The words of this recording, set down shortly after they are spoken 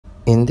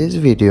In this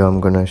video, I'm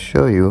gonna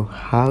show you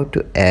how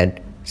to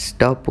add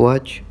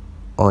stopwatch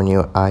on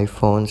your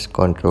iPhone's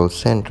control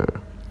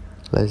center.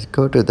 Let's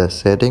go to the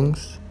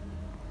settings.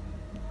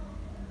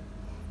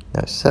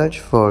 Now search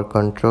for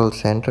control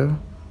center.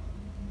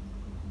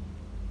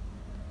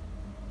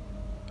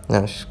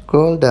 Now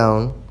scroll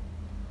down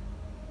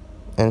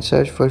and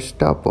search for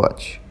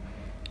stopwatch.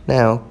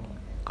 Now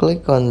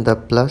click on the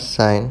plus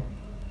sign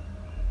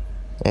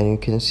and you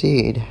can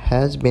see it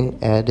has been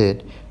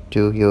added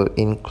to your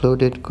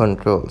included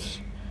controls.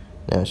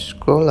 Now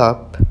scroll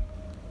up,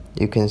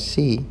 you can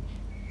see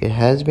it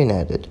has been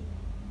added,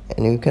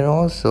 and you can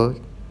also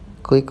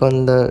click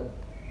on the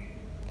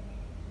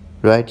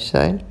right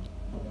side,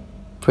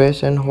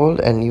 press and hold,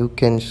 and you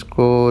can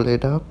scroll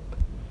it up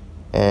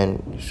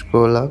and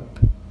scroll up,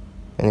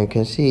 and you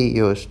can see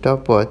your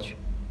stopwatch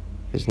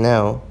is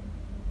now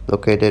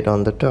located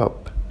on the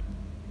top.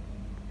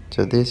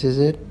 So this is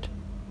it,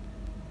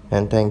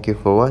 and thank you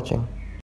for watching.